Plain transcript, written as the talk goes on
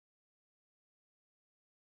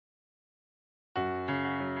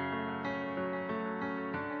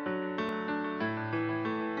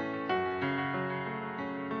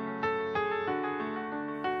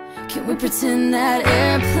Can we pretend that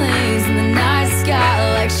airplanes in the night sky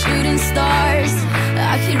like shooting stars?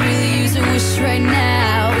 I could really use a wish right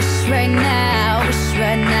now, wish right now, wish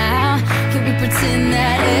right now. Can we pretend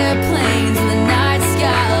that airplanes in the night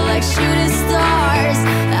sky like shooting stars?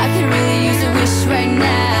 I could really use a wish right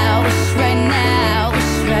now, wish right now,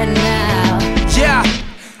 wish right now. Yeah,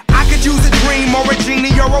 I could use a dream or a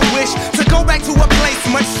genie or a wish to go back to a place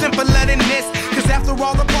much simpler than this. Cause after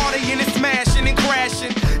all the partying and smashing and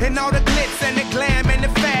crashing, and all the glitz and the glam and the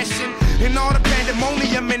fashion, and all the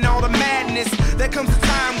pandemonium and all the madness, there comes a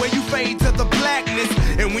time where you fade to the blackness.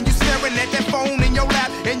 And when you staring at that phone in your lap,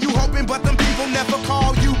 and you hoping but them people never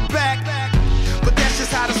call you back. But that's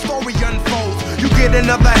just how the story unfolds. You get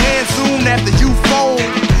another hand soon after you fold.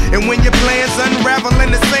 And when your plans unravel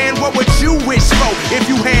in the sand, what would you wish for if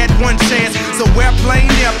you had one chance? So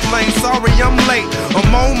airplane, sorry I'm late.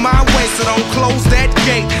 I'm on my way, so don't close that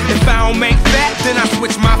gate. If I don't make that, then I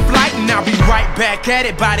switch my flight, and I'll be right back at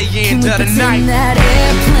it by the end of the night. Can we pretend that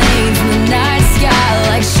airplanes in the night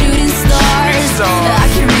sky like shooting stars? I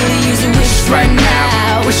can really use a wish right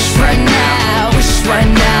now, wish right now, wish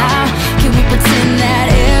right now. Can we pretend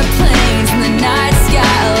that airplanes in the night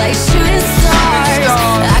sky like shooting stars?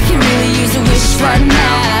 I can really use a wish right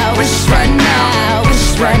now, wish right now,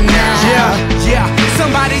 wish right now. Yeah,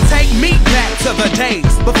 somebody take me back to the days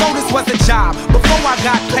before this was a job, before I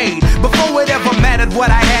got paid, before it ever mattered what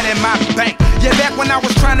I had in my bank. Yeah, back when I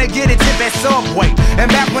was trying to get a tip at Subway, and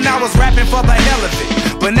back when I was rapping for the hell of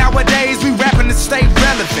it. But nowadays we rapping to stay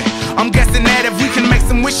relevant. I'm guessing that if we can make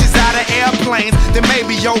some wishes out of airplanes, then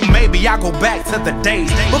maybe, yo, maybe I'll go back to the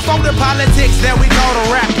days before the politics that we call the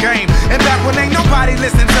rap game. And back when ain't nobody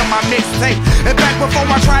listened to my mixtape. And back before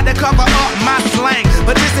I tried to cover up my slang.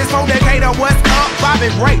 But this is for Decatur, what's up,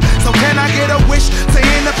 Bobby Ray? So can I get a wish to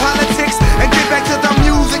end the politics and get back to the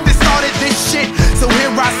music that started this shit? So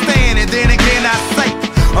here I stand, and then again I say,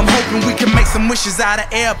 I'm hoping we can make some wishes out of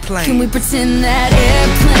airplanes. Can we pretend that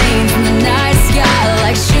airplanes in the night sky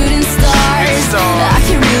like shooting stars? I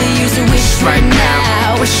can really use a wish right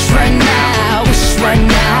now, wish right now, wish right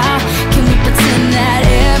now. Can we pretend that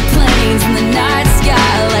airplanes in the night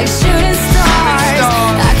sky like shooting stars?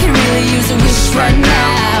 I can really use a wish right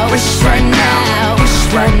now, wish right now, wish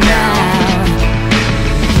right now.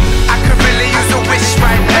 I could really use a wish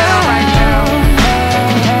right now.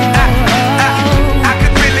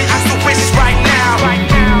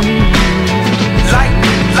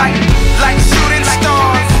 Like shooting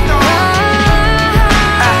stars. I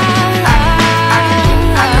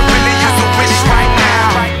could really use a wish right now.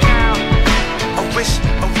 A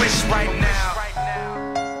wish right now.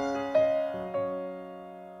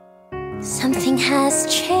 Something has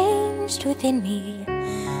changed within me.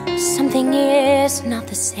 Something is not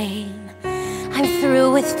the same. I'm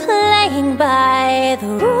through with playing by the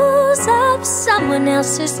rules of someone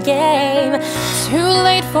else's game. Too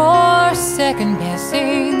late for second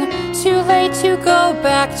guessing, too late to go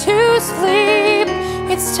back to sleep.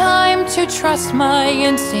 It's time to trust my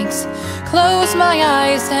instincts, close my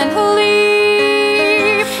eyes and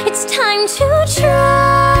believe. It's time to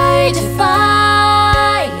try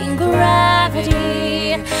defying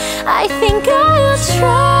gravity. I think I'll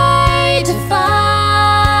try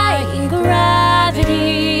defying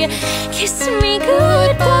gravity. Kiss me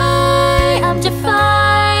goodbye, I'm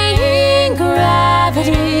defying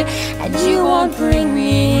gravity, and you won't bring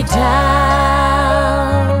me down.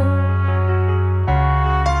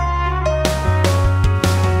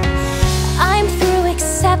 I'm through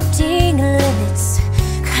accepting limits,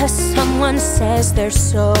 'cause someone says they're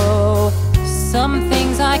so. Some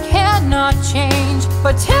things I cannot change,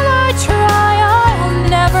 but till I try, I'll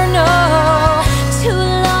never know. Too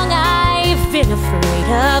long I've been afraid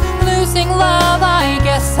of losing love, I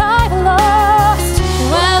guess I've lost.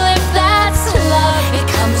 Well,